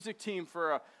Music team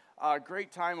for a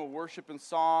great time of worship and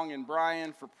song, and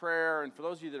Brian for prayer, and for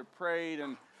those of you that have prayed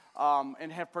and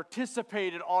have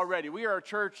participated already. We are a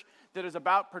church that is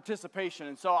about participation,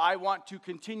 and so I want to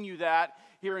continue that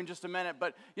here in just a minute.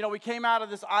 But, you know, we came out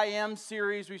of this I Am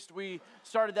series. We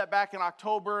started that back in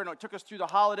October, and it took us through the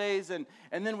holidays, and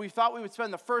then we thought we would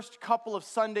spend the first couple of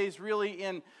Sundays really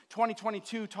in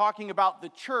 2022 talking about the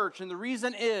church. And the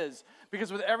reason is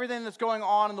because with everything that's going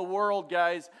on in the world,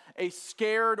 guys, a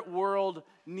scared world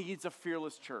needs a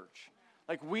fearless church.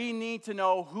 Like, we need to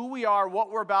know who we are,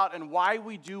 what we're about, and why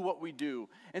we do what we do.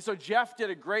 And so Jeff did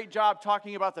a great job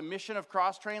talking about the mission of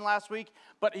Cross-Train last week,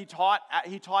 but he taught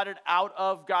it out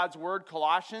of God's Word,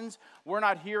 Colossians. We're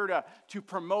not here to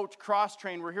promote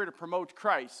Cross-Train. We're here to promote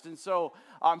Christ. And so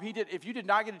he did. If you did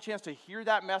not get a chance to hear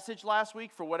that message last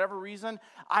week for whatever reason,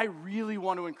 I really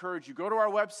want to encourage you. Go to our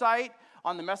website,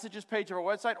 on the messages page of our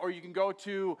website, or you can go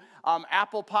to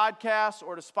Apple Podcasts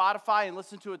or to Spotify and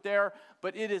listen to it there.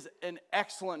 But it is an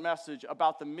excellent message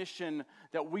about the mission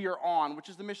that we are on, which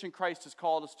is the mission Christ has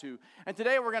called us to. And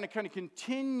today we're going to kind of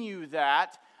continue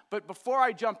that. But before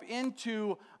I jump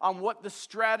into what the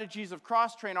strategies of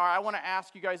Cross-Train are, I want to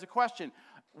ask you guys a question.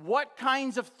 What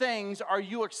kinds of things are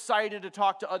you excited to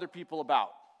talk to other people about?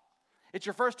 It's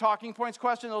your first talking points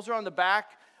question. Those are on the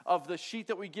back of the sheet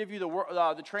that we give you,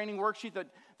 the training worksheet that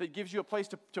gives you a place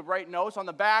to write notes. On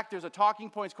the back, there's a talking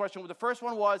points question. The first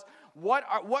one was,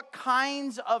 what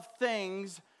kinds of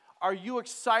things are you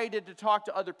excited to talk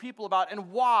to other people about,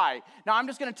 and why? Now, I'm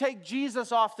just going to take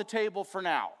Jesus off the table for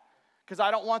now, because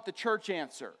I don't want the church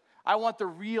answer. I want the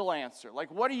real answer. Like,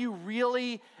 what are you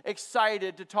really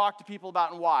excited to talk to people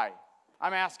about, and why?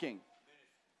 I'm asking.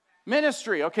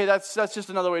 Ministry. Okay, that's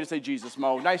just another way to say Jesus,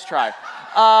 Mo. Nice try.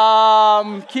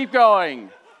 Keep going.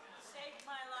 Saved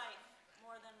my life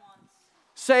more than once.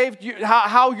 Saved you,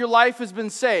 how your life has been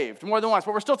saved more than once.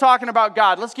 But we're still talking about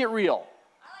God. Let's get real.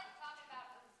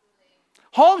 I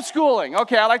like to talk about Homeschooling.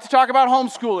 Okay, I like to talk about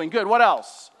homeschooling. Good. What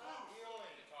else?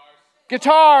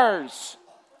 Guitars.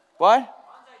 What?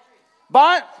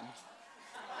 What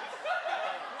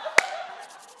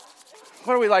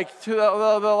are we like?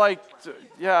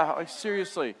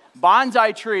 Seriously.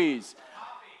 Bonsai trees.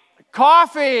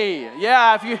 Coffee.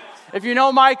 Yeah, if you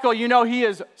know Michael, you know he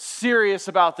is serious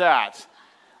about that.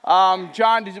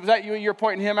 John, was that you? You're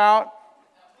pointing him out?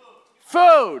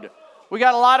 Food. We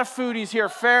got a lot of foodies here.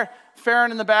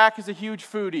 Farron in the back is a huge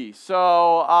foodie.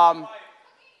 So,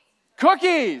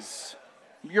 cookies.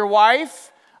 Your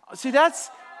wife. See,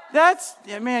 that's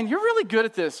man, you're really good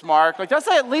at this, Mark. That's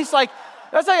at least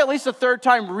the third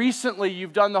time recently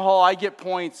you've done the whole I get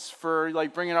points for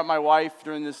bringing up my wife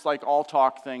during this all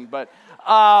talk thing. But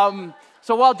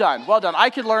so well done. I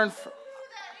could learn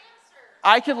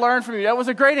from you. That was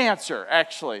a great answer,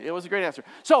 actually. It was a great answer.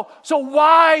 So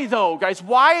why though, guys?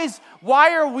 Why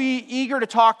are we eager to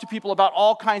talk to people about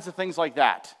all kinds of things like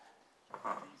that?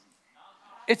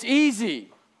 It's easy.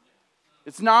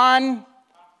 It's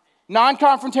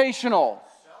non-confrontational.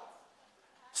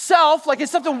 Self,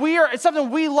 it's something we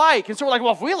like. And so we're like,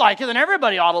 well, if we like it, then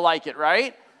everybody ought to like it,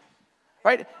 right?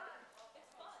 Right?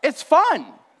 It's fun.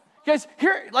 Guys,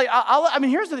 here's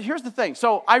the thing.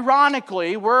 So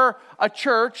ironically, we're a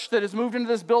church that has moved into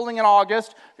this building in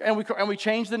August, and we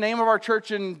changed the name of our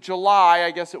church in July,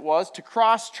 I guess it was, to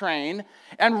Cross-Train.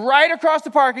 And right across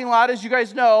the parking lot, as you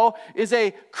guys know, is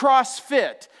a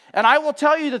CrossFit. And I will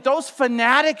tell you that those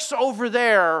fanatics over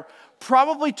there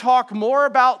probably talk more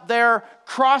about their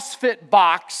CrossFit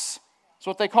box, that's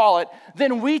what they call it,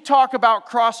 than we talk about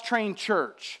Cross-Train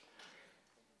Church.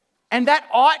 And that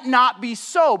ought not be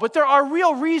so, but there are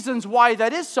real reasons why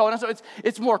that is so. And so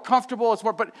it's more comfortable,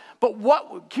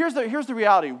 here's the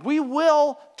reality. We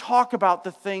will talk about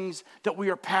the things that we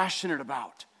are passionate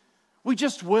about. We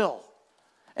just will.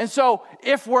 And so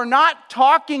if we're not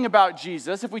talking about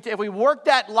Jesus, if we work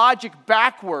that logic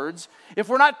backwards, if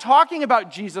we're not talking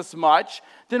about Jesus much,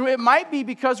 then it might be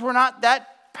because we're not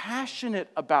that passionate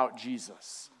about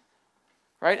Jesus.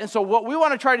 Right? And so what we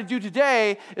want to try to do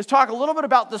today is talk a little bit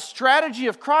about the strategy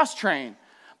of Cross-Train.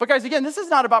 But guys, again, this is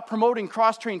not about promoting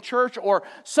Cross-Train Church or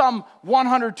some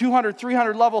 100, 200,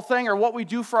 300 level thing or what we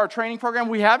do for our training program.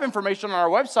 We have information on our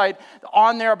website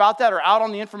on there about that or out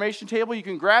on the information table. You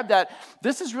can grab that.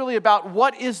 This is really about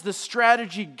what is the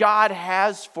strategy God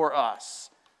has for us.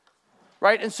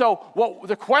 Right? And so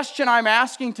the question I'm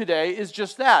asking today is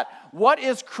just that. What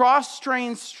is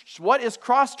Cross-Train's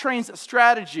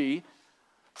strategy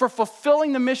for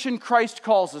fulfilling the mission Christ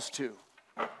calls us to?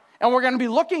 And we're going to be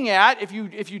looking at, if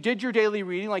you did your daily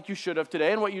reading like you should have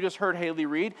today, and what you just heard Haley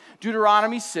read,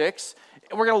 Deuteronomy 6.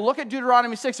 We're going to look at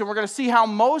Deuteronomy 6, and we're going to see how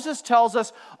Moses tells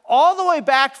us all the way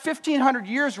back 1,500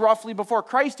 years roughly before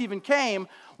Christ even came,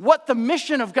 what the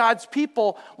mission of God's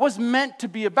people was meant to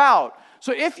be about.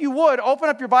 So if you would, open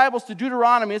up your Bibles to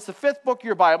Deuteronomy. It's the 5th book of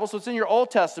your Bible, so it's in your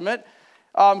Old Testament.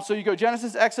 So you go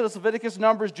Genesis, Exodus, Leviticus,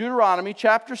 Numbers, Deuteronomy,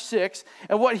 chapter 6.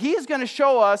 And what he's going to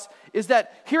show us is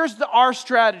that here's our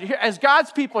strategy. As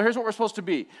God's people, here's what we're supposed to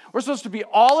be. We're supposed to be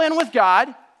all in with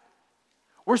God.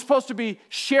 We're supposed to be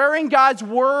sharing God's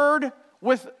word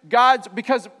with God's,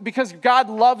 because God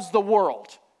loves the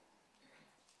world.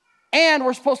 And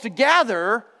we're supposed to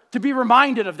gather to be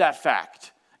reminded of that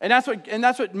fact. And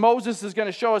that's what Moses is going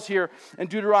to show us here in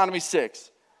Deuteronomy 6.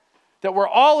 That we're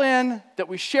all in, that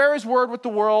we share his word with the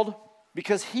world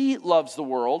because he loves the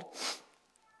world,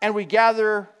 and we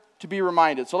gather to be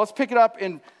reminded. So let's pick it up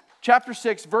in chapter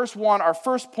 6, verse 1, our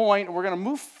first point. We're going to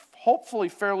move hopefully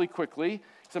fairly quickly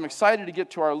because I'm excited to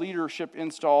get to our leadership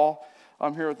install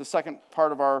here at the second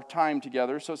part of our time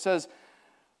together. So it says,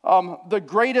 the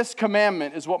greatest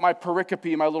commandment is what my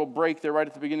pericope, my little break there right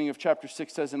at the beginning of chapter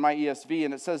 6 says in my ESV.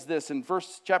 And it says this in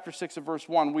chapter 6 of verse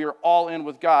 1, we are all in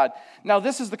with God. Now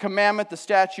this is the commandment, the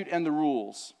statute, and the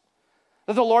rules.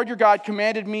 That the Lord your God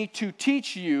commanded me to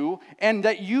teach you and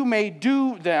that you may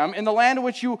do them in the land in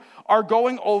which you are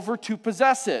going over to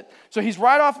possess it. So he's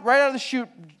right out of the chute,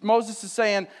 Moses is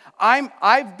saying,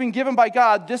 I've been given by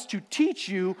God this to teach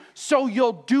you so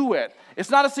you'll do it. It's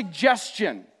not a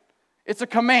suggestion. It's a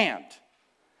command.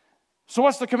 So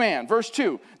what's the command? Verse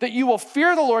 2, that you will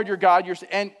fear the Lord your God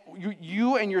and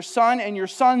you and your son and your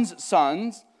son's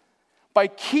sons by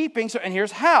keeping, and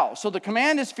here's how. So the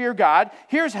command is fear God.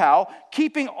 Here's how.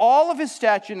 Keeping all of his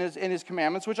statutes and his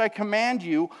commandments, which I command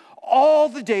you all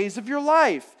the days of your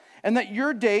life, and that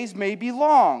your days may be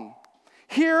long.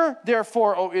 Hear,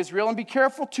 therefore, O Israel, and be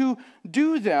careful to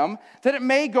do them, that it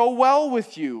may go well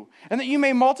with you, and that you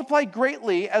may multiply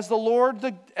greatly as the Lord,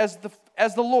 the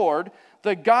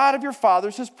God of your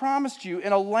fathers, has promised you,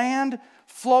 in a land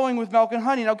flowing with milk and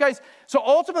honey. Now, guys, so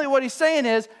ultimately what he's saying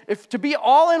is, if to be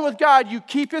all in with God, you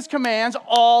keep his commands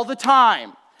all the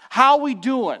time. How we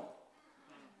doing?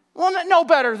 Well, no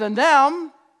better than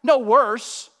them. No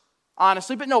worse,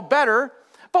 honestly, but no better.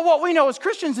 But what we know as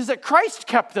Christians is that Christ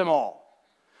kept them all.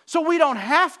 So we don't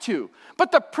have to.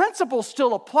 But the principle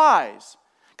still applies.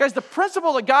 Guys, the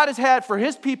principle that God has had for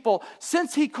his people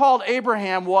since he called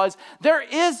Abraham was there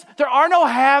are no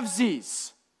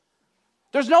halvesies.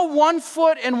 There's no one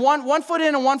foot in and one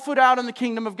foot out in the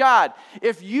kingdom of God.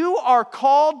 If you are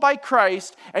called by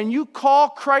Christ and you call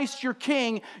Christ your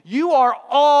king, you are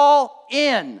all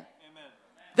in.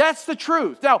 That's the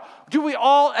truth. Now, do we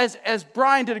all, as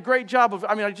Brian did a great job of,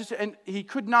 and he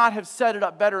could not have set it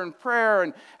up better in prayer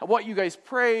and what you guys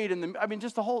prayed.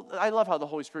 I love how the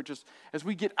Holy Spirit just, as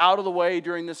we get out of the way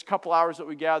during this couple hours that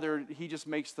we gather, he just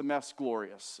makes the mess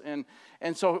glorious. And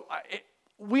so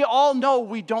we all know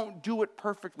we don't do it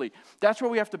perfectly. That's where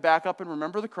we have to back up and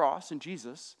remember the cross and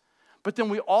Jesus. But then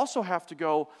we also have to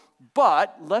go,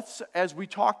 but let's, as we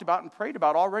talked about and prayed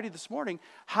about already this morning,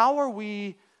 how are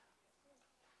we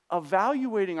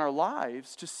evaluating our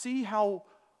lives to see how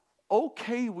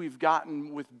okay we've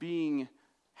gotten with being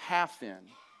half in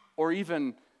or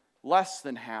even less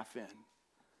than half in,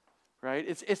 right?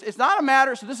 It's not a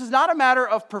matter, so this is not a matter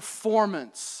of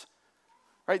performance,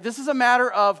 right? This is a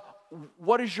matter of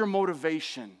what is your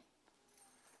motivation,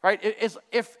 right?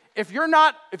 If you're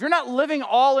not living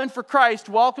all in for Christ,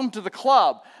 welcome to the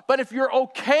club. But if you're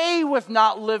okay with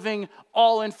not living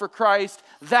all in for Christ,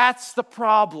 that's the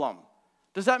problem.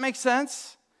 Does that make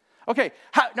sense? Okay,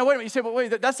 now wait a minute. You say, but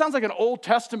wait, that sounds like an Old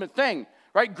Testament thing,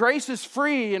 right? Grace is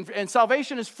free and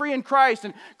salvation is free in Christ,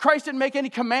 and Christ didn't make any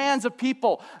commands of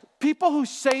people. People who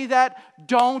say that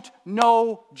don't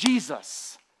know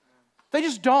Jesus. They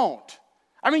just don't.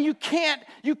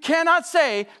 You cannot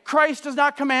say Christ does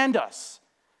not command us.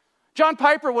 John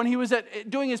Piper, when he was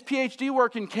doing his PhD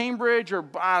work in Cambridge, or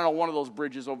I don't know, one of those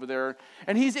bridges over there,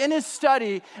 and he's in his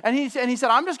study, and he said,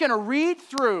 I'm just going to read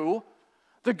through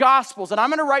the Gospels, and I'm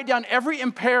going to write down every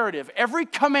imperative, every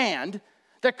command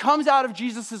that comes out of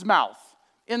Jesus' mouth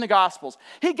in the Gospels.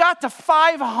 He got to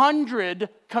 500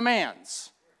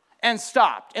 commands and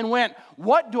stopped and went,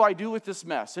 what do I do with this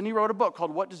mess? And he wrote a book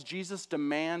called What Does Jesus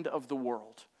Demand of the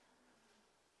World?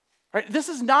 Right? This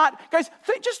is not, guys,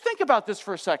 just think about this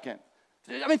for a second.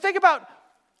 Think about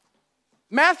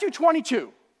Matthew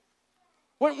 22.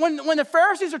 When the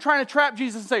Pharisees are trying to trap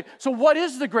Jesus and say, so what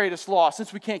is the greatest law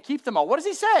since we can't keep them all? What does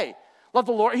he say? Love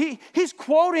the Lord. He's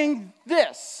quoting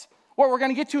this. what we're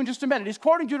going to get to in just a minute. He's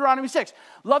quoting Deuteronomy 6.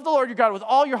 Love the Lord your God with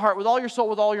all your heart, with all your soul,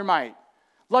 with all your might.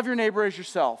 Love your neighbor as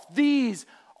yourself. These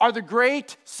are the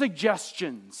great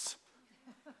suggestions.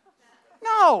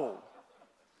 No.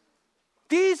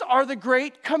 These are the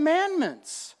great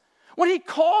commandments. When he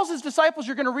calls his disciples,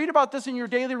 you're going to read about this in your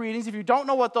daily readings. If you don't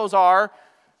know what those are,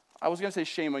 I was going to say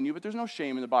shame on you, but there's no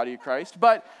shame in the body of Christ.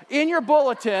 But in your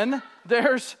bulletin,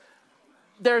 there's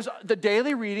the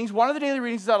daily readings. One of the daily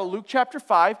readings is out of Luke chapter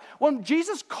 5. When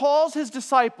Jesus calls his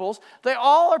disciples, they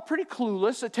all are pretty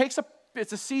clueless.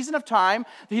 It's a season of time.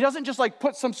 He doesn't just like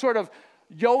put some sort of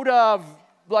Yoda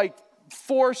like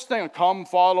force thing, come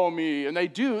follow me, and they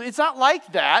do. It's not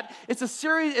like that. It's a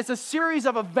series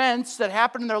of events that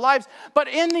happen in their lives. But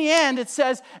in the end, it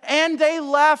says, and they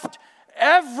left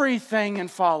everything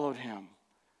and followed him.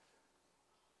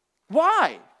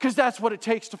 Why? Because that's what it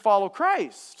takes to follow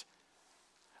Christ.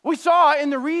 We saw in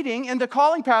the reading, in the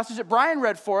calling passage that Brian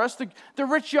read for us, the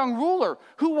rich young ruler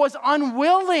who was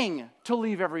unwilling to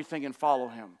leave everything and follow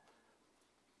him.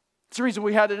 It's the reason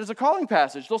we had it as a calling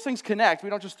passage. Those things connect. We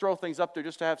don't just throw things up there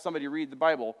just to have somebody read the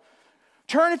Bible.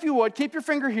 Turn, if you would, keep your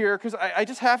finger here, because I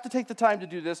just have to take the time to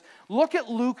do this. Look at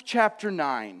Luke chapter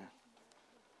 9.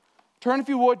 Turn, if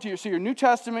you would, to your New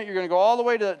Testament. You're going to go all the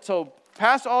way so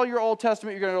past all your Old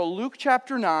Testament. You're going to go Luke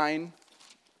chapter 9.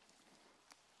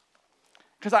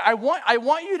 Because I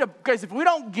want you to, guys, if we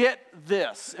don't get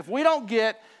this, if we don't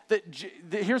get that,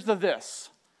 here's this.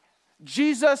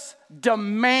 Jesus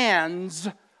demands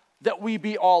that we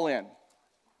be all in.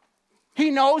 He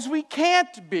knows we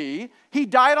can't be. He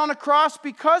died on a cross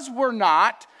because we're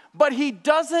not, but he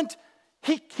doesn't,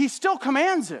 he still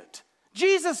commands it.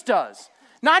 Jesus does.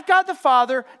 Not God the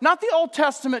Father, not the Old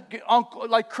Testament uncle,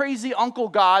 like crazy Uncle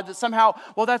God that somehow,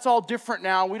 well, that's all different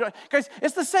now. Guys,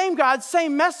 it's the same God,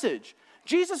 same message.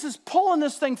 Jesus is pulling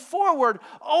this thing forward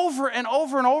over and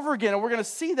over and over again, and we're going to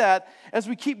see that as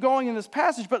we keep going in this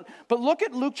passage. But look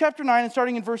at Luke chapter 9 and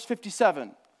starting in verse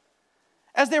 57.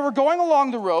 As they were going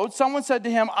along the road, someone said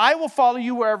to him, I will follow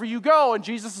you wherever you go. And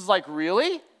Jesus is like,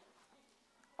 really?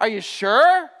 Are you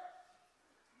sure?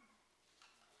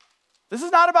 This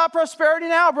is not about prosperity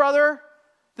now, brother.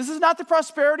 This is not the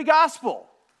prosperity gospel.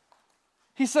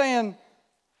 He's saying,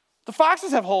 the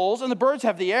foxes have holes and the birds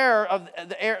have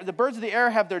the birds of the air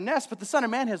have their nests, but the Son of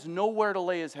Man has nowhere to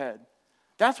lay his head.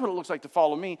 That's what it looks like to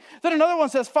follow me. Then another one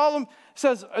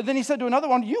then he said to another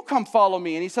one, you come follow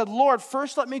me. And he said, Lord,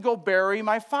 first let me go bury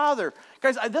my father.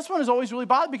 Guys, this one has always really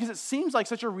bothered me because it seems like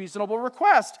such a reasonable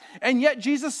request. And yet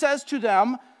Jesus says to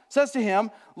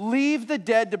him, leave the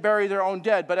dead to bury their own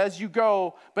dead. But as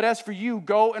for you,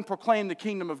 go and proclaim the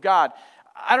kingdom of God.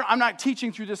 I'm not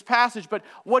teaching through this passage, but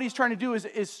what he's trying to do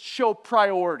is show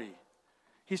priority.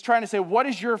 He's trying to say, what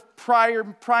is your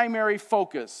primary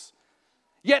focus?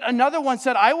 Yet another one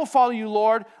said, I will follow you,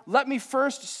 Lord. Let me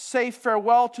first say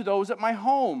farewell to those at my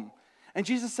home. And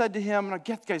Jesus said to him,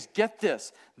 get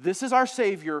this. This is our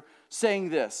Savior saying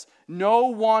this. No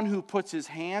one who puts his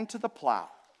hand to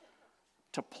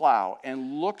plow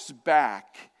and looks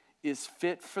back is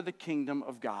fit for the kingdom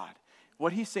of God.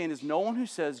 What he's saying is no one who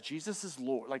says, Jesus is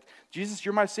Lord. Like, Jesus,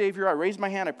 you're my Savior. I raised my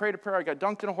hand. I prayed a prayer. I got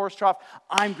dunked in a horse trough.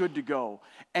 I'm good to go.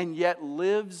 And yet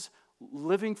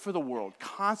living for the world,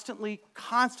 constantly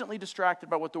distracted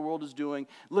by what the world is doing,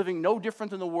 living no different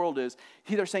than the world is.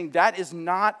 They're saying that is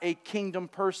not a kingdom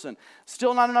person.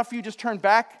 Still not enough for you. Just turn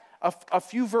back a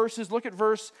few verses. Look at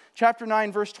chapter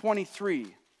 9, verse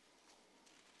 23.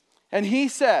 And he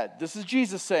said, this is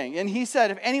Jesus saying, and he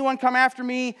said, if anyone come after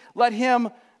me, let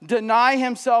him deny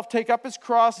himself, take up his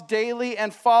cross daily,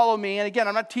 and follow me. And again,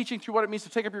 I'm not teaching through what it means to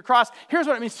take up your cross. Here's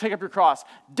what it means to take up your cross.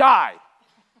 Die.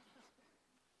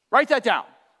 Write that down.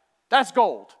 That's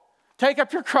gold. Take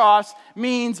up your cross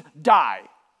means die.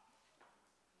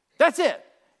 That's it.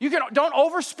 Don't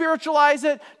over-spiritualize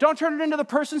it. Don't turn it into the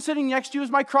person sitting next to you is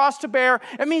my cross to bear.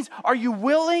 It means, are you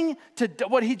willing to,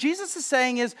 Jesus is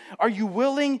saying is, are you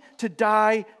willing to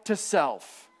die to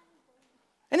self?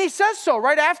 And he says so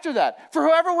right after that. For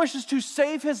whoever wishes to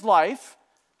save his life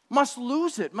must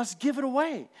lose it, must give it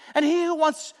away. And he who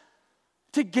wants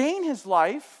to gain his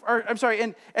life,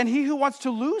 and he who wants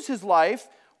to lose his life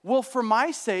will for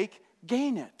my sake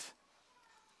gain it.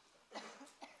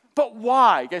 But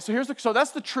why? Okay, so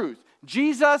that's the truth.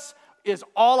 Jesus is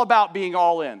all about being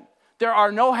all in. There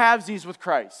are no halvesies with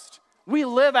Christ. We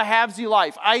live a halvesy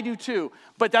life. I do too,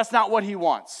 but that's not what he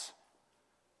wants.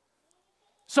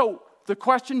 So the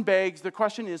question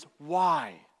is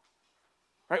why?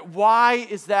 Right? Why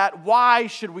is that? Why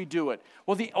should we do it?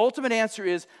 Well, the ultimate answer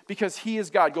is because he is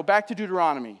God. Go back to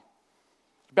Deuteronomy.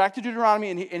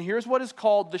 And here's what is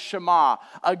called the Shema.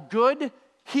 A good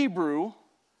Hebrew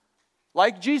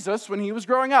like Jesus, when he was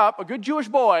growing up, a good Jewish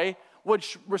boy would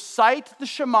recite the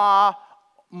Shema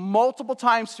multiple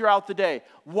times throughout the day.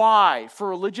 Why? For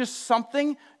religious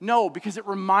something? No, because it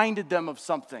reminded them of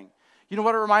something. You know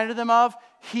what it reminded them of?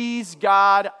 He's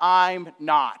God, I'm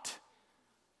not.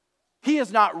 He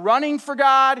is not running for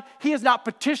God. He is not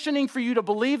petitioning for you to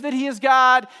believe that he is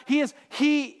God. He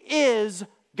is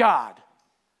God.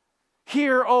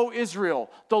 Hear, O Israel,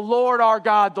 the Lord our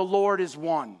God, the Lord is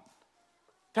one.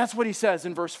 That's what he says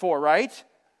in verse 4, right?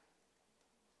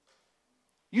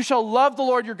 You shall love the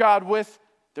Lord your God with,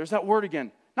 there's that word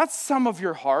again, not some of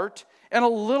your heart and a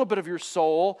little bit of your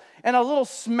soul and a little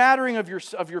smattering of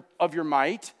your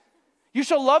might. You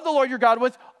shall love the Lord your God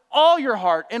with all your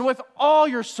heart and with all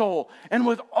your soul and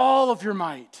with all of your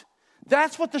might.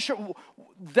 That's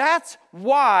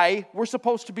why we're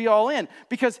supposed to be all in,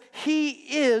 because he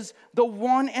is the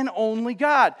one and only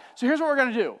God. So here's what we're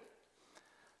going to do.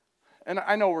 And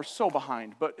I know we're so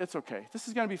behind, but it's okay. This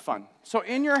is going to be fun. So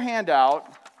in your handout,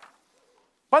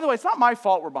 by the way, it's not my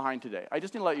fault we're behind today. I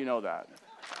just need to let you know that.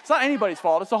 It's not anybody's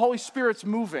fault. It's the Holy Spirit's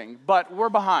moving, but we're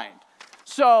behind.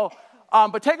 So,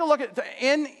 but take a look at,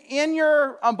 in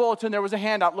your bulletin, there was a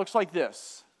handout. Looks like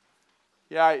this.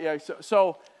 Yeah.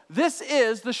 So this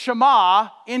is the Shema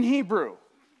in Hebrew.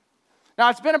 Now,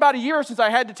 it's been about a year since I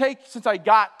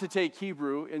got to take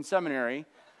Hebrew in seminary.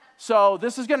 So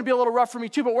this is going to be a little rough for me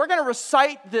too, but we're going to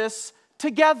recite this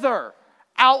together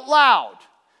out loud.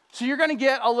 So you're going to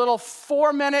get a little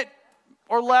 4-minute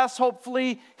or less,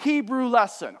 hopefully, Hebrew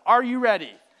lesson. Are you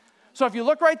ready? So if you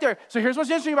look right there, so here's what's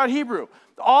interesting about Hebrew.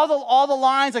 All the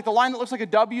lines, like the line that looks like a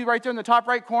W right there in the top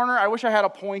right corner, I wish I had a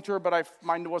pointer, but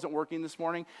mine wasn't working this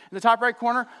morning. In the top right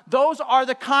corner, those are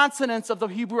the consonants of the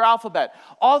Hebrew alphabet.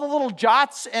 All the little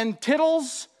jots and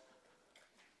tittles,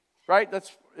 right?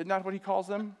 Isn't that what he calls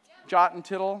them? Jot and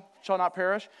tittle shall not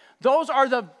perish. Those are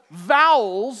the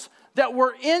vowels that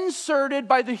were inserted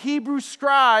by the Hebrew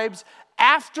scribes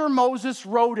after Moses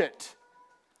wrote it.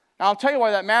 Now, I'll tell you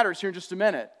why that matters here in just a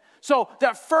minute. So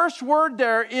that first word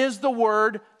there is the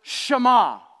word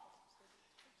Shema.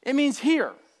 It means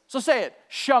hear. So say it,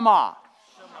 Shema.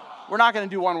 We're not going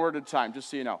to do one word at a time, just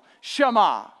so you know.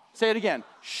 Shema. Say it again,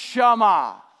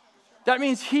 Shema. That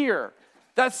means hear.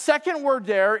 That second word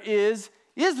there is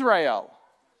Israel.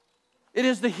 It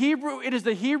is the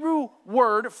Hebrew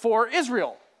word for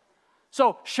Israel.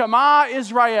 So Shema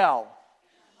Israel.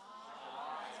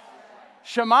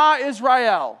 Shema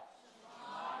Israel.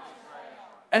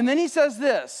 And then he says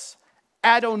this,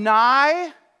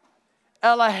 Adonai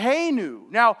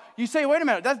Eloheinu. Now, you say, wait a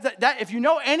minute, that if you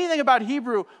know anything about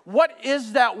Hebrew, what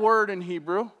is that word in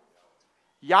Hebrew?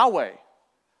 Yahweh.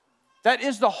 That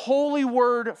is the holy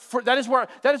word for, that is where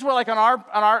like on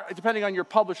our, depending on your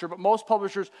publisher, but most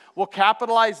publishers will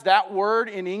capitalize that word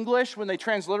in English when they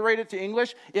transliterate it to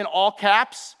English in all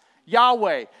caps,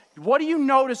 Yahweh. What do you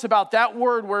notice about that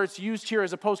word where it's used here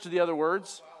as opposed to the other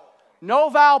words? No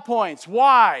vowel points.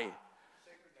 Why?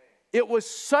 It was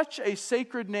such a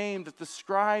sacred name that the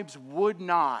scribes would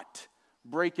not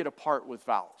break it apart with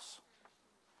vowels.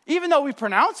 Even though we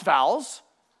pronounce vowels,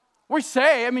 we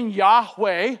say,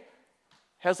 Yahweh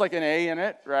has like an A in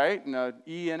it, right? And an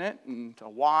E in it, and a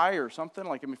Y or something,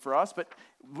 for us.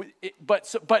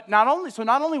 But not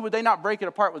only would they not break it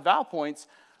apart with vowel points,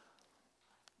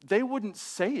 they wouldn't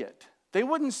say it. They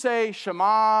wouldn't say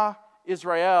Shema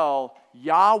Israel,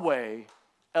 Yahweh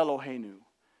Eloheinu.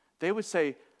 They would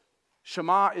say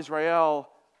Shema Israel,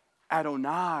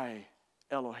 Adonai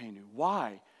Eloheinu.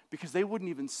 Why? Because they wouldn't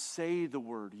even say the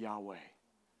word Yahweh.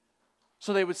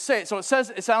 So they would say it. So it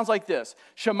sounds like this.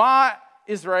 Shema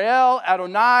Israel,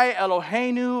 Adonai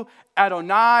Eloheinu,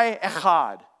 Adonai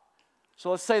Echad. So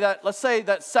let's say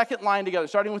that second line together,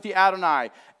 starting with the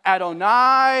Adonai.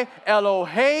 Adonai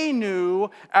Eloheinu,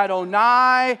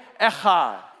 Adonai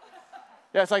Echad.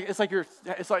 Yeah, it's like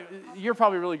you're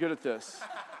probably really good at this.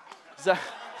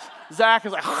 Zach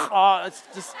is like, oh,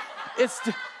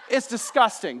 it's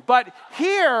disgusting. But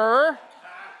here,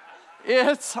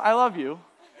 I love you.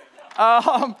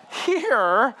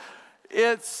 Here,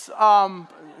 it's,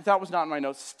 that was not in my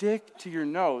notes. Stick to your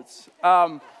notes.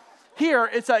 Here,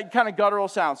 it's a kind of guttural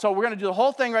sound. So we're going to do the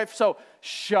whole thing, right? So,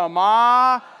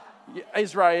 Shema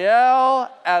Israel,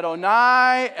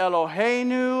 Adonai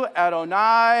Eloheinu,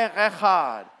 Adonai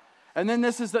Echad. And then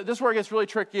this is where it gets really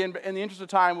tricky. And in the interest of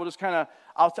time, we'll just kind of,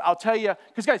 I'll tell you.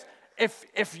 Because guys,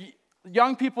 if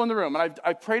young people in the room, and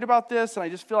I've prayed about this, and I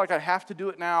just feel like I have to do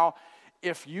it now.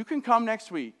 If you can come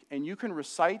next week and you can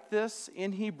recite this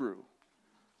in Hebrew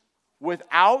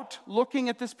without looking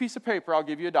at this piece of paper, I'll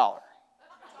give you $1.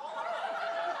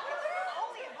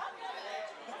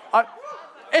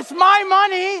 It's my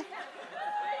money.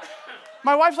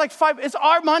 My wife's like 5. It's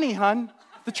our money, hun.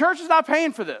 The church is not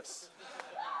paying for this.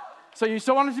 So you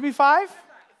still want it to be 5?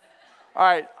 All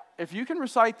right. If you can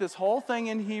recite this whole thing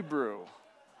in Hebrew.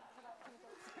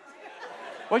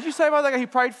 What'd you say about that guy? He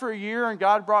prayed for a year and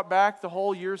God brought back the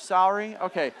whole year's salary?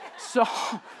 Okay. So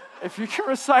if you can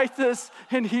recite this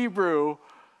in Hebrew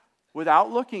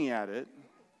without looking at it,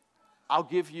 I'll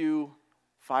give you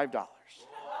 $5.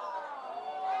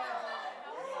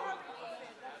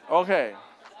 Okay.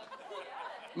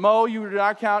 Mo, you do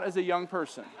not count as a young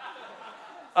person.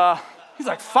 He's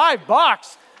like,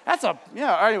 $5? That's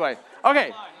anyway.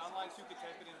 Okay.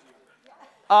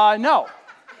 No.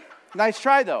 Nice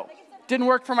try, though. Didn't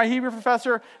work for my Hebrew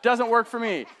professor. Doesn't work for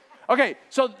me. Okay,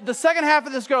 so the second half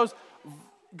of this goes,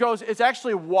 it's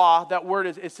actually wa. That word,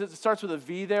 it starts with a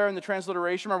V there in the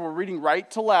transliteration. Remember, we're reading right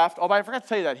to left. Oh, but I forgot to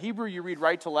tell you that. Hebrew, you read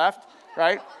right to left,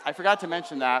 right? I forgot to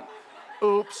mention that.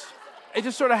 Oops. It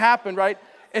just sort of happened, right?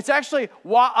 It's actually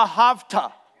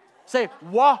wa-ahavta. Say,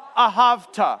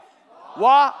 wa-ahavta.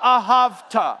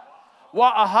 Wa-ahavta.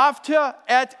 Wa-ahavta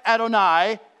et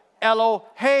Adonai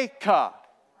Eloheka.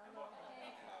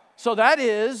 So that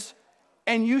is,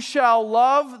 and you shall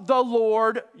love the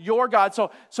Lord your God. So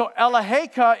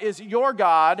Eloheka is your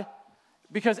God,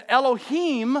 because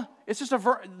Elohim, it's just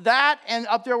that, and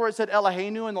up there where it said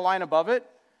Eloheinu in the line above it,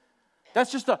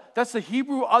 that's the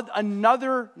Hebrew,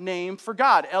 another name for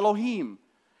God, Elohim.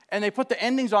 And they put the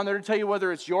endings on there to tell you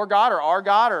whether it's your God or our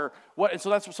God or what. And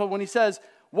so when he says,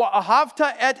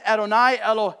 Wa'ahavta et Adonai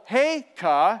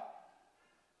Eloheka,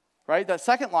 right, that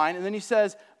second line, and then he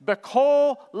says,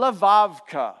 Bekol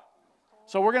levavka.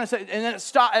 So we're going to say, and then it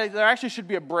stop. There actually should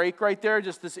be a break right there,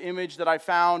 just this image that I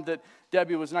found that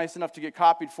Debbie was nice enough to get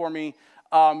copied for me.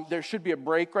 There should be a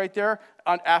break right there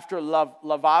after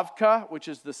levavka, which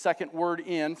is the second word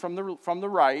in from the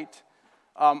right,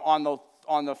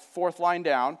 on the fourth line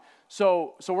down.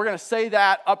 So we're going to say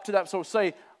that up to that. So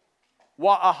say,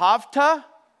 Wa'ahavta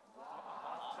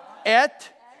et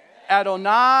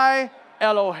Adonai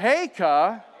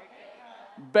Eloheka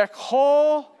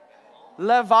Bechol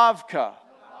levavka.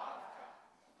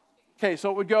 Okay,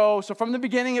 so it would go, so from the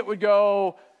beginning it would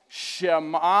go,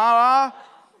 Shema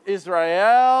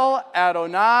Israel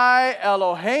Adonai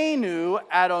Eloheinu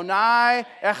Adonai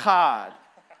Echad.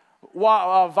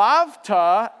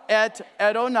 Wa'avavta et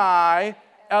Adonai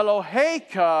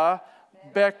Eloheka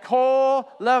Bechol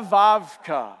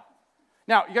levavka.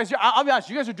 Now, you guys, I'll be honest,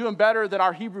 you guys are doing better than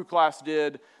our Hebrew class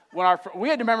did. We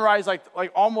had to memorize like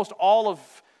almost all of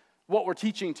what we're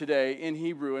teaching today in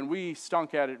Hebrew, and we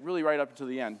stunk at it really right up until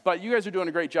the end. But you guys are doing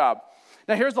a great job.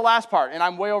 Now, here's the last part, and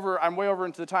I'm way over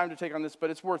into the time to take on this, but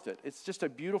it's worth it. It's just a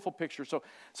beautiful picture. So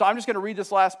I'm just going to read this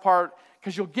last part,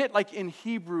 because you'll get, like, in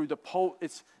Hebrew,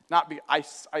 it's not, I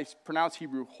pronounce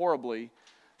Hebrew horribly,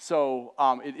 so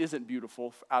it isn't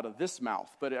beautiful out of this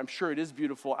mouth, but I'm sure it is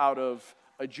beautiful out of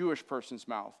a Jewish person's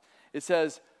mouth. It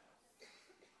says,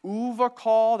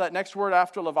 Uvakol, that next word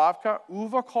after levavka,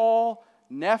 Uvakol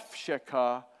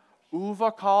nefsheka,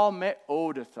 Uvakol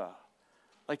me'odetha.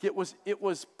 Like it was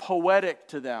poetic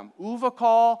to them.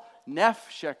 Uvakol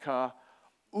nefsheka,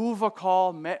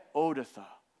 Uvakol me'odetha.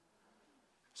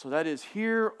 So that is,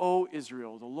 hear, O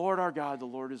Israel, the Lord our God, the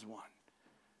Lord is one.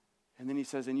 And then he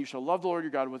says, and you shall love the Lord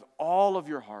your God with all of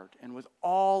your heart, and with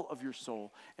all of your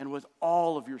soul, and with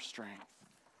all of your strength.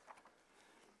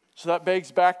 So that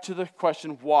begs back to the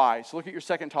question, why? So look at your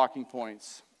second talking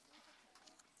points.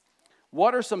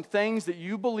 What are some things that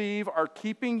you believe are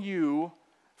keeping you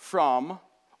from,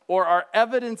 or are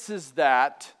evidences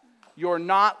that you're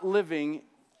not living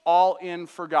all in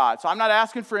for God? So I'm not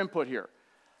asking for input here.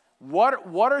 What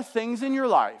are things in your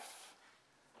life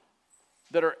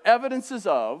that are evidences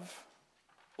of,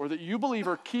 or that you believe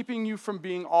are keeping you from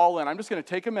being all in? I'm just going to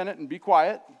take a minute and be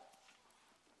quiet.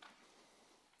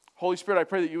 Holy Spirit, I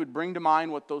pray that you would bring to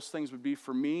mind what those things would be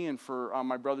for me and for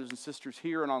my brothers and sisters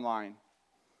here and online.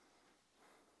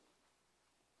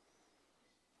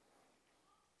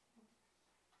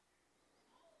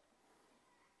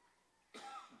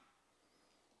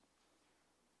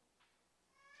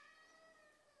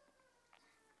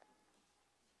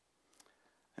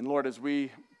 And Lord, as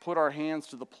we put our hands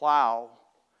to the plow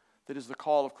that is the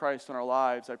call of Christ in our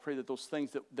lives, I pray that those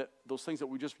things that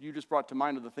you just brought to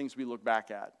mind are the things we look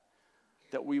back at,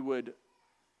 that we would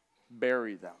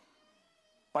bury them.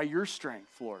 By your strength,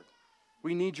 Lord,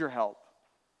 we need your help.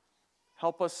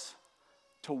 Help us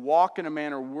to walk in a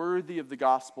manner worthy of the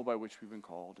gospel by which we've been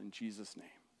called. In Jesus' name,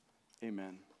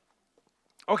 amen.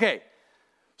 Okay,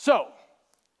 so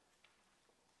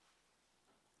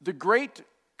the great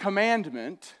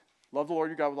commandment, love the Lord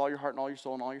your God with all your heart and all your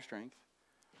soul and all your strength.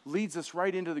 leads us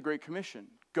right into the Great Commission.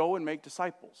 Go and make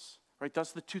disciples. Right?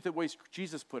 That's the two ways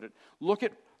Jesus put it. Look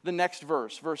at the next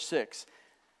verse, verse 6.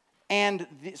 So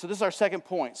this is our second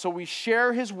point. So we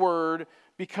share his word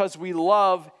because we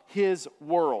love his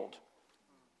world.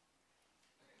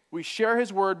 We share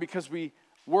his word because we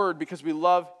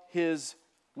love his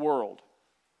world.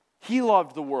 He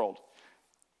loved the world.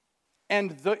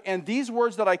 And these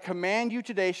words that I command you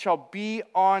today shall be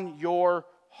on your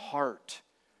heart.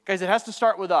 Guys, it has to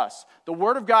start with us. The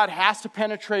word of God has to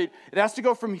penetrate. It has to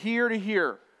go from here to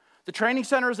here. The training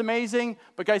center is amazing,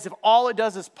 but guys, if all it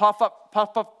does is puff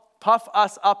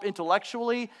us up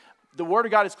intellectually, the word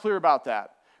of God is clear about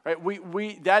that. Right?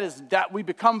 We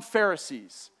become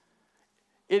Pharisees.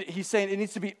 He's saying it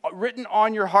needs to be written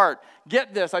on your heart.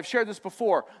 Get this, I've shared this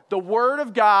before. The word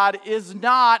of God it's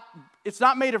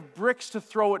not made of bricks to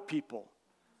throw at people.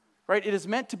 Right? It is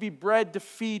meant to be bread to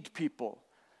feed people.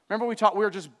 Remember we were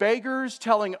just beggars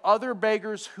telling other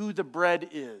beggars who the bread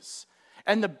is.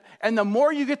 And the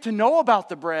more you get to know about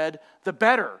the bread, the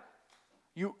better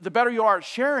you are at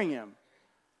sharing him.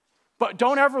 But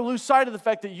don't ever lose sight of the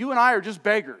fact that you and I are just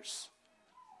beggars.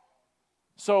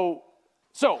 So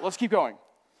let's keep going.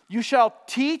 You shall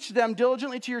teach them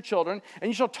diligently to your children, and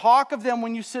you shall talk of them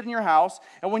when you sit in your house,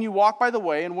 and when you walk by the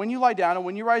way, and when you lie down, and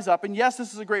when you rise up. And yes,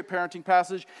 this is a great parenting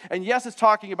passage, and yes, it's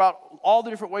talking about all the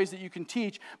different ways that you can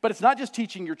teach, but it's not just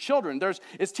teaching your children.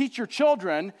 It's teach your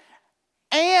children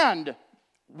and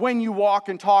when you walk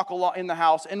and talk a lot in the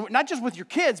house, and not just with your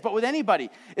kids, but with anybody.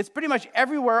 It's pretty much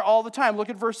everywhere all the time. Look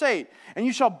at verse 8. And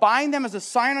you shall bind them as a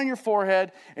sign on your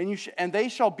forehead, and they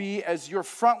shall be as your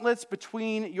frontlets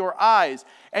between your eyes.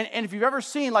 And if you've ever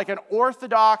seen like a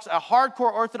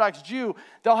hardcore Orthodox Jew,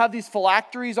 they'll have these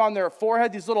phylacteries on their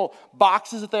forehead, these little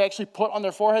boxes that they actually put on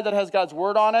their forehead that has God's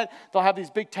word on it. They'll have these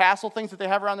big tassel things that they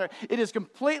have around there. It is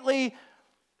completely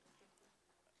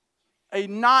a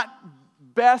not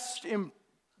best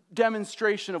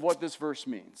demonstration of what this verse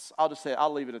means.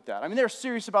 I'll leave it at that. I mean, they're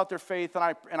serious about their faith,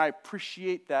 and I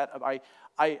appreciate that.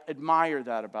 I admire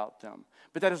that about them.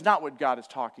 But that is not what God is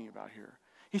talking about here.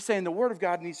 He's saying the word of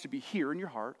God needs to be here in your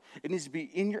heart. It needs to be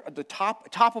in the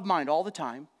top of mind all the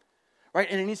time, right?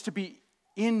 And it needs to be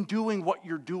in doing what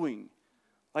you're doing.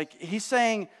 Like he's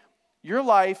saying, your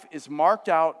life is marked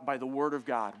out by the word of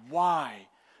God. Why?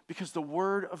 Because the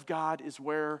word of God is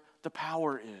where the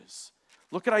power is.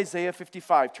 Look at Isaiah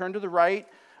 55. Turn to the right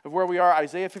of where we are.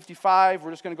 Isaiah 55.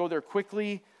 We're just going to go there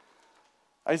quickly.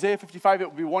 Isaiah 55, it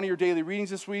will be one of your daily readings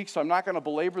this week, so I'm not going to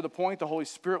belabor the point. The Holy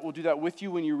Spirit will do that with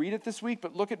you when you read it this week.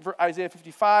 But look at Isaiah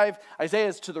 55. Isaiah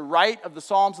is to the right of the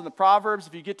Psalms and the Proverbs.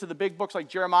 If you get to the big books like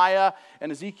Jeremiah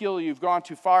and Ezekiel, you've gone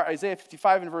too far. Isaiah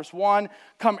 55 in verse 1.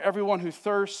 Come everyone who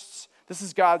thirsts. This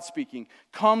is God speaking.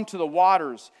 Come to the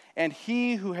waters, and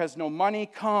he who has no money,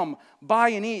 come, buy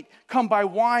and eat. Come buy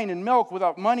wine and milk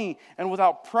without money and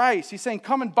without price. He's saying,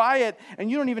 come and buy it, and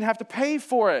you don't even have to pay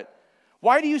for it.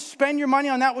 Why do you spend your money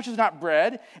on that which is not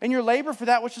bread, and your labor for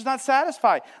that which does not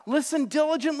satisfy? Listen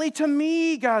diligently to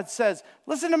me, God says.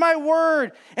 Listen to my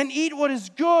word, and eat what is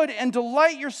good, and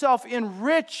delight yourself in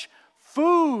rich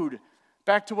food.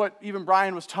 Back to what even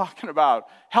Brian was talking about.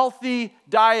 Healthy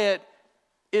diet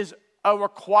is a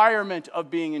requirement of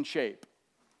being in shape.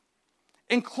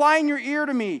 Incline your ear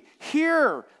to me.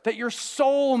 Hear that your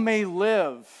soul may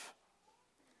live.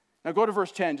 Now go to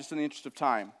verse 10, just in the interest of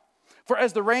time. For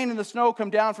as the rain and the snow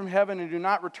come down from heaven and do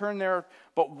not return there,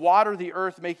 but water the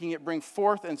earth, making it bring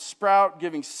forth and sprout,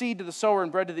 giving seed to the sower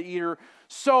and bread to the eater,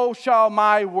 so shall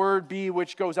my word be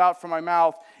which goes out from my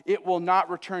mouth. It will not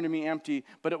return to me empty,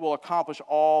 but it will accomplish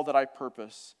all that I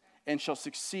purpose, and shall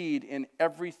succeed in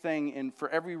everything and for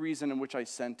every reason in which I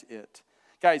sent it.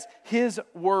 Guys, his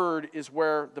word is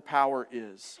where the power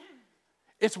is.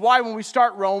 It's why when we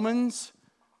start Romans,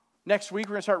 next week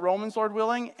we're going to start Romans, Lord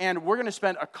willing, and we're going to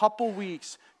spend a couple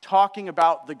weeks talking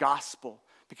about the gospel,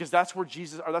 because that's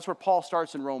where Paul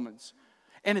starts in Romans.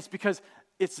 And it's because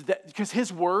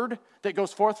his word that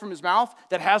goes forth from his mouth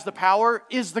that has the power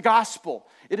is the gospel.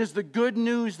 It is the good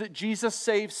news that Jesus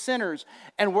saves sinners.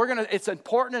 And it's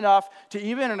important enough to,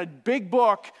 even in a big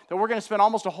book that we're going to spend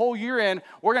almost a whole year in,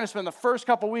 we're going to spend the first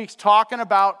couple weeks talking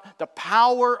about the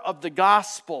power of the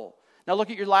gospel. Now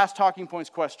look at your last talking points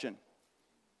question.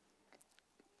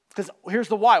 Because here's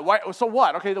the why. So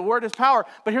what? Okay, the word is power,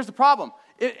 but here's the problem.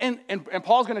 And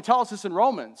Paul's going to tell us this in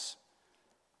Romans.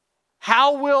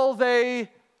 How will they,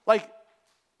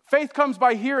 faith comes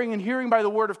by hearing, and hearing by the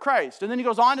word of Christ. And then he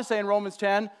goes on to say in Romans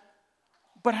 10,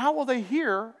 but how will they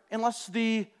hear unless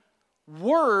the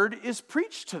word is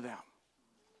preached to them?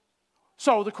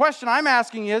 So the question I'm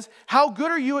asking is, how good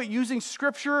are you at using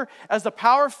Scripture as the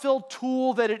power-filled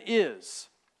tool that it is?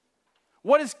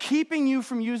 What is keeping you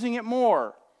from using it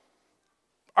more?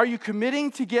 Are you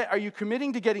committing to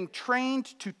getting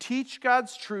trained to teach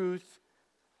God's truth,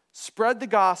 spread the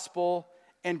gospel,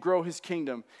 and grow his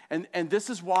kingdom? And this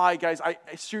is why, guys, I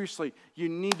seriously, you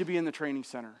need to be in the training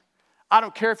center. I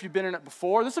don't care if you've been in it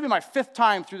before. This will be my 5th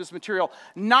time through this material,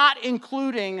 not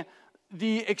including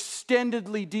the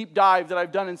extendedly deep dive that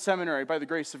I've done in seminary by the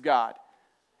grace of God.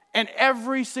 And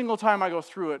every single time I go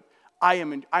through it,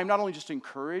 I'm not only just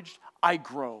encouraged, I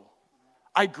grow.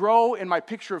 I grow in my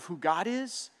picture of who God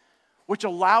is, which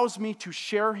allows me to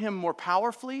share him more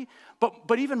powerfully.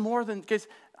 But even more than, guys,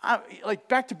 like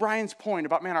back to Brian's point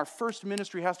about, man, our first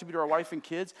ministry has to be to our wife and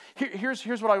kids.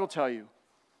 Here's what I will tell you.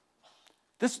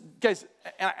 This, guys,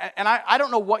 and I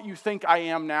don't know what you think I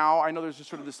am now. I know there's just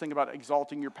sort of this thing about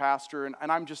exalting your pastor, and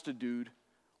I'm just a dude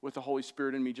with the Holy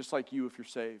Spirit in me, just like you if you're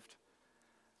saved.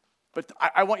 But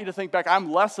I want you to think back.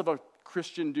 I'm less of a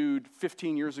Christian dude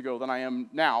 15 years ago than I am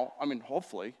now. I mean,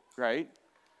 hopefully, right?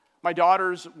 My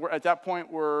daughters were at that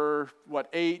point were,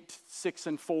 8, 6,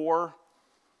 and 4.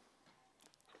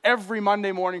 Every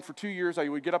Monday morning for 2 years, I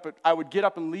would get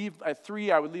up and leave at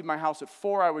 3. I would leave my house at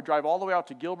 4. I would drive all the way out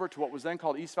to Gilbert to what was then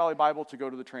called East Valley Bible to go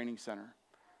to the training center.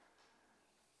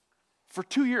 For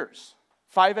 2 years,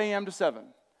 5 a.m. to 7.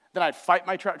 Then I'd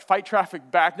fight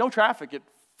traffic back. No traffic at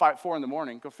 4 in the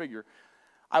morning. Go figure.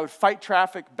 I would fight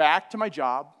traffic back to my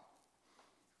job.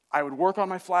 I would work on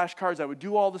my flashcards. I would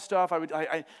do all the stuff.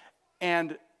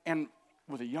 And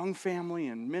with a young family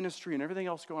and ministry and everything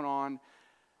else going on.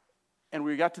 And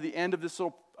we got to the end of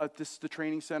the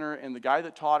training center, and the guy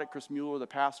that taught it, Chris Mueller, the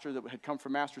pastor that had come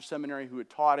from Master's Seminary who had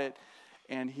taught it,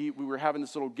 and we were having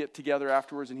this little get together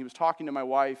afterwards, and he was talking to my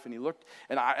wife, and he looked,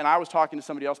 and I was talking to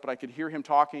somebody else, but I could hear him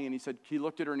talking, and he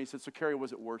looked at her and he said, "So Carrie,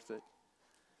 was it worth it?"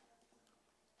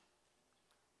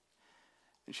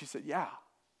 And she said, "Yeah."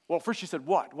 Well, first she said,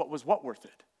 "What? What was worth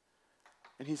it?"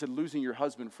 And he said, "Losing your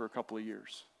husband for a couple of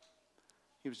years."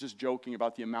 He was just joking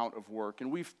about the amount of work,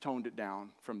 and we've toned it down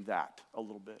from that a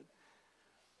little bit.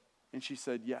 And she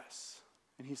said, "Yes."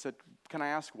 And he said, "Can I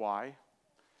ask why?"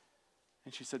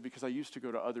 And she said, "Because I used to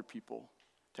go to other people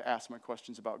to ask my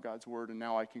questions about God's word, and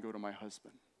now I can go to my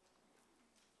husband."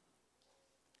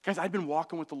 Guys, I'd been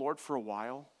walking with the Lord for a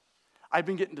while. I'd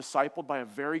been getting discipled by a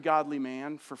very godly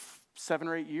man for 7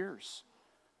 or 8 years.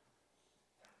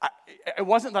 It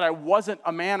wasn't that I wasn't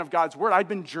a man of God's word. I'd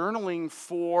been journaling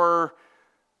for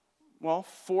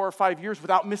 4 or 5 years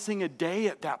without missing a day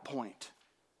at that point.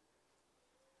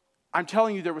 I'm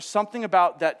telling you, there was something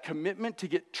about that commitment to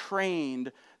get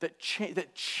trained that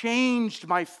changed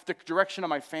the direction of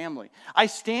my family. I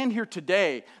stand here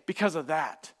today because of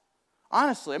that.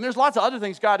 Honestly, I mean, there's lots of other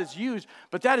things God has used,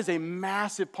 but that is a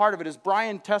massive part of it, as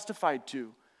Brian testified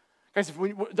to. Guys,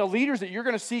 the leaders that you're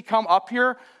going to see come up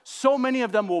here, so many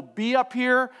of them will be up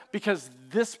here because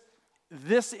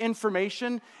this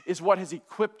information is what has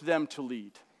equipped them to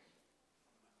lead.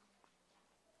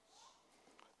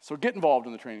 So get involved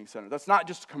in the training center. That's not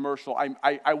just a commercial.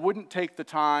 I wouldn't take the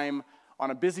time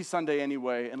on a busy Sunday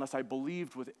anyway unless I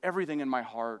believed with everything in my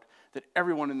heart that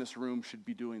everyone in this room should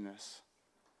be doing this.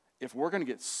 If we're going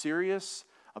to get serious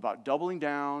about doubling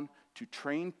down to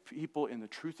train people in the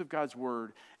truth of God's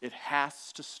word, it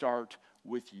has to start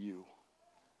with you.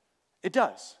 It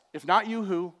does. If not you,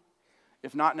 who?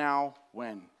 If not now,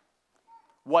 when?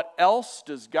 What else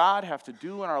does God have to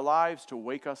do in our lives to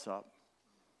wake us up?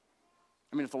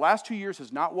 I mean, if the last 2 years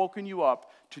has not woken you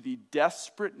up to the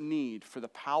desperate need for the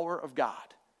power of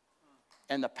God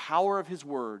and the power of his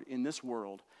word in this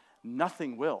world,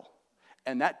 nothing will.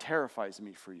 And that terrifies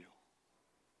me for you.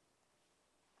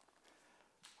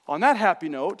 On that happy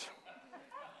note,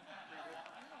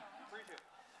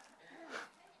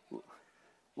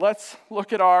 let's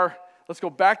go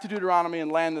back to Deuteronomy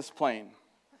and land this plane.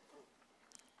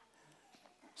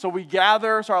 So we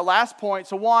gather, so our last point,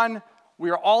 so one,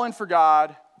 we are all in for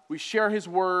God. We share his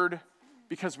word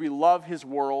because we love his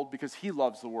world, because he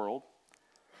loves the world.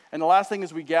 And the last thing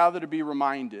is we gather to be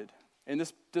reminded. And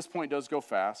this point does go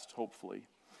fast, hopefully.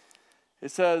 It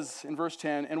says in verse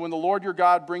 10, "And when the Lord your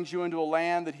God brings you into a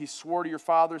land that he swore to your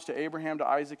fathers, to Abraham, to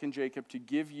Isaac, and Jacob, to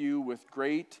give you with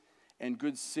great and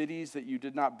good cities that you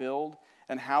did not build,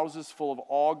 and houses full of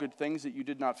all good things that you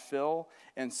did not fill,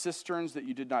 and cisterns that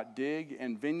you did not dig,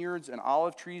 and vineyards and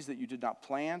olive trees that you did not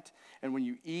plant, and when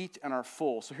you eat and are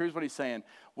full." So here's what he's saying.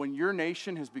 When your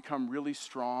nation has become really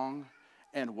strong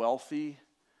and wealthy,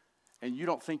 and you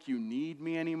don't think you need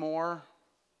me anymore,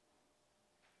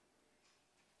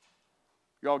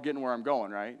 you're all getting where I'm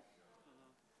going, right?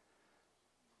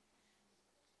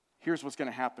 Here's what's going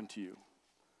to happen to you.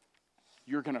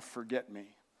 You're going to forget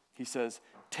me. He says,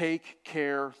 take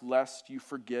care lest you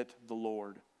forget the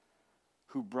Lord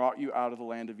who brought you out of the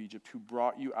land of Egypt, who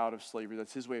brought you out of slavery.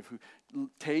 That's his way of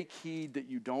take heed that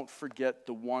you don't forget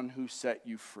the one who set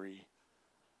you free.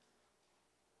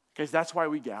 Guys, that's why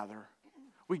we gather.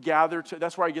 We gather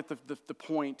that's where I get the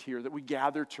point here, that we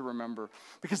gather to remember.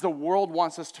 Because the world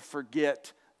wants us to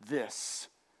forget this,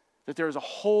 that there is a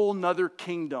whole nother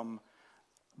kingdom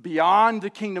beyond the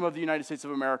kingdom of the United States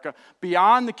of America,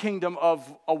 beyond the kingdom of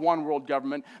a one world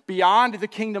government, beyond the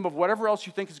kingdom of whatever else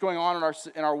you think is going on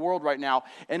in our world right now,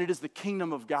 and it is the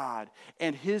kingdom of God.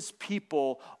 And his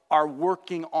people are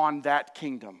working on that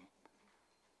kingdom.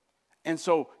 And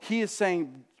so he is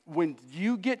saying, when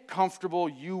you get comfortable,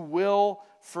 you will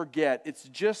forget. It's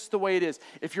just the way it is.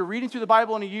 If you're reading through the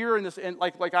Bible in a year, and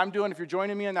like I'm doing, if you're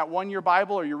joining me in that 1 year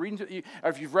Bible, or or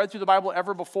if you've read through the Bible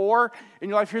ever before in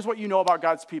your life, here's what you know about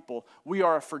God's people. We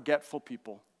are a forgetful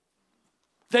people.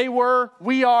 They were,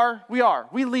 we are.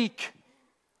 We leak.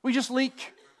 We just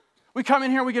leak. We come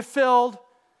in here, we get filled,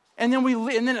 and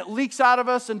then it leaks out of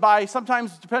us, and by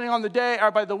sometimes, depending on the day or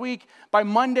by the week, by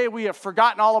Monday, we have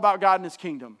forgotten all about God and his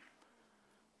kingdom.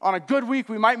 On a good week,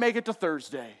 we might make it to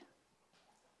Thursday.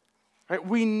 Right?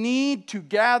 We need to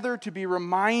gather to be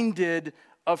reminded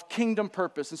of kingdom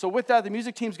purpose. And so with that, the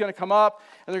music team's going to come up,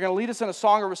 and they're going to lead us in a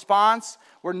song of response.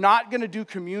 We're not going to do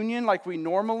communion like we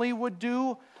normally would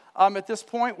do at this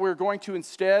point. We're going to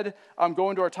instead go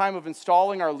into our time of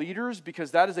installing our leaders, because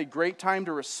that is a great time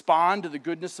to respond to the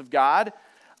goodness of God.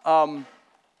 But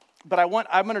I'm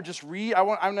going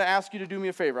to ask you to do me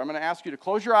a favor. I'm going to ask you to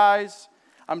close your eyes.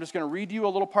 I'm just going to read you a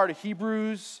little part of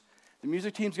Hebrews. The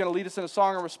music team's going to lead us in a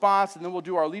song of response, and then we'll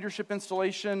do our leadership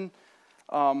installation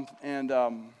and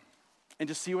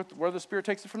just see where the Spirit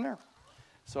takes it from there.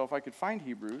 So if I could find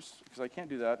Hebrews, because I can't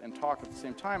do that and talk at the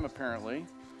same time, apparently.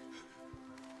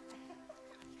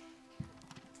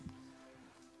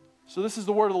 So this is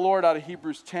the word of the Lord out of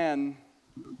Hebrews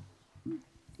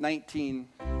 10:19.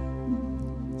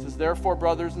 It says, therefore,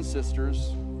 brothers and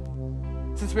sisters,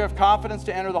 since we have confidence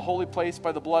to enter the holy place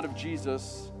by the blood of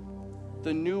Jesus,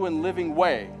 the new and living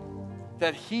way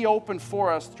that he opened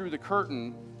for us through the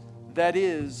curtain, that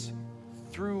is,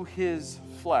 through his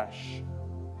flesh.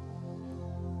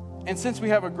 And since we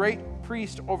have a great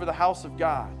priest over the house of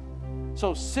God,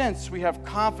 so since we have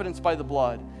confidence by the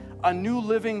blood, a new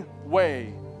living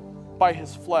way by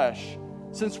his flesh,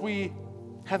 since we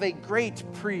have a great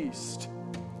priest,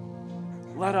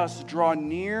 let us draw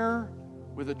near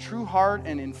with a true heart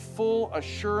and in full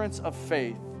assurance of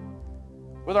faith,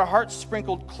 with our hearts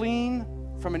sprinkled clean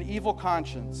from an evil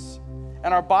conscience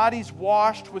and our bodies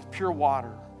washed with pure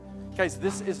water. Guys,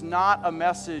 this is not a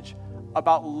message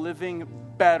about living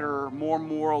better, more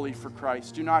morally for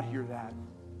Christ. Do not hear that.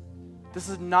 This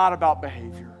is not about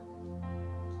behavior.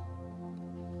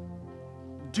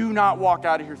 Do not walk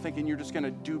out of here thinking you're just going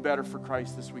to do better for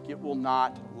Christ this week. It will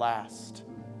not last.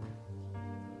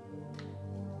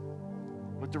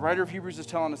 What the writer of Hebrews is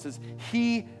telling us is,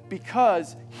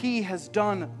 because he has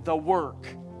done the work,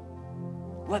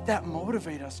 let that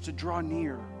motivate us to draw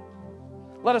near.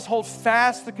 Let us hold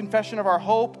fast the confession of our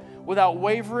hope without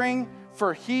wavering,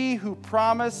 for he who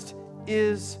promised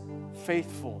is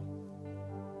faithful.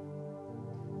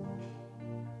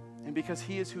 And because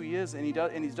he is who he is and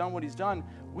he's done what he's done,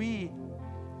 we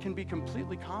can be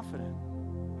completely confident.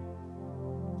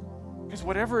 Because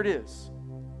whatever it is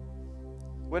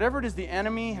the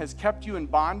enemy has kept you in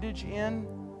bondage in,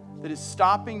 that is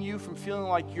stopping you from feeling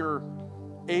like you're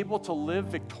able to live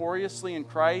victoriously in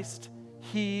Christ,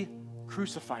 he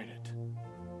crucified it.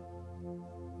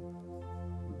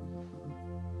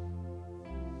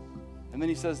 And then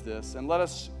he says this, and let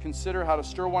us consider how to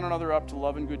stir one another up to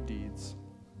love and good deeds,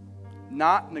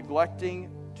 not neglecting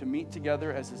to meet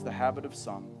together as is the habit of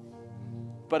some,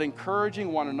 but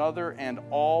encouraging one another, and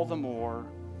all the more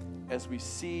as we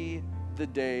see the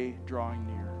day drawing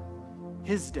near.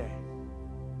 His day.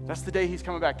 That's the day he's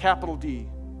coming back. Capital D.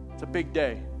 It's a big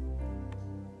day.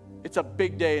 It's a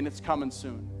big day, and it's coming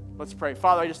soon. Let's pray.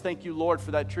 Father, I just thank you, Lord,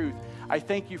 for that truth. I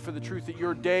thank you for the truth that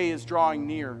your day is drawing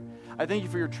near. I thank you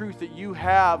for your truth that you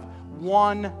have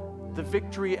won the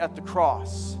victory at the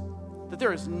cross, that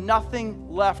there is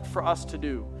nothing left for us to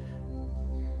do.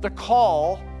 The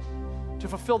call to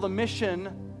fulfill the mission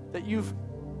that you've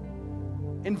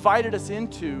invited us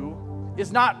into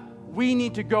is not we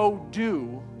need to go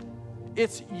do,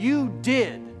 it's you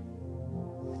did.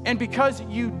 And because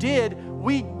you did,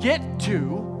 we get to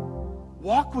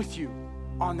walk with you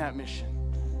on that mission.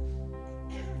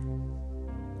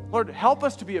 Lord, help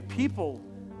us to be a people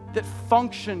that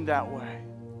function that way.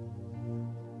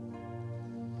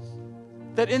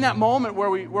 That in that moment where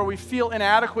we feel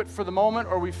inadequate for the moment,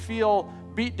 or we feel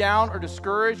beat down or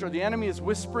discouraged, or the enemy is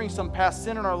whispering some past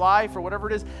sin in our life or whatever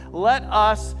it is, let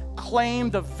us claim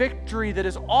the victory that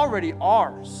is already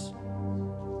ours.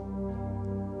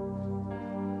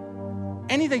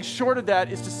 Anything short of that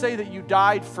is to say that you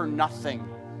died for nothing.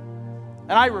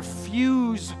 And I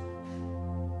refuse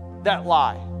that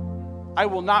lie. I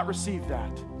will not receive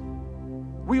that.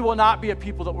 We will not be a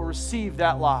people that will receive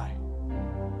that lie.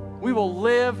 We will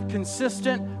live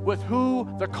consistent with who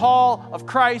the call of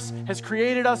Christ has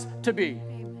created us to be.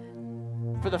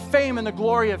 For the fame and the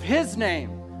glory of His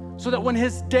name, so that when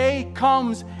His day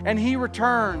comes and He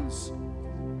returns,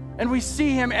 and we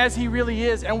see Him as He really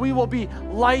is, and we will be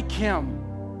like Him,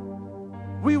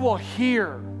 we will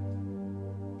hear,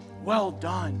 "Well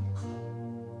done,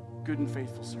 good and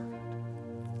faithful servant."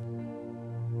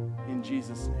 In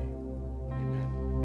Jesus' name.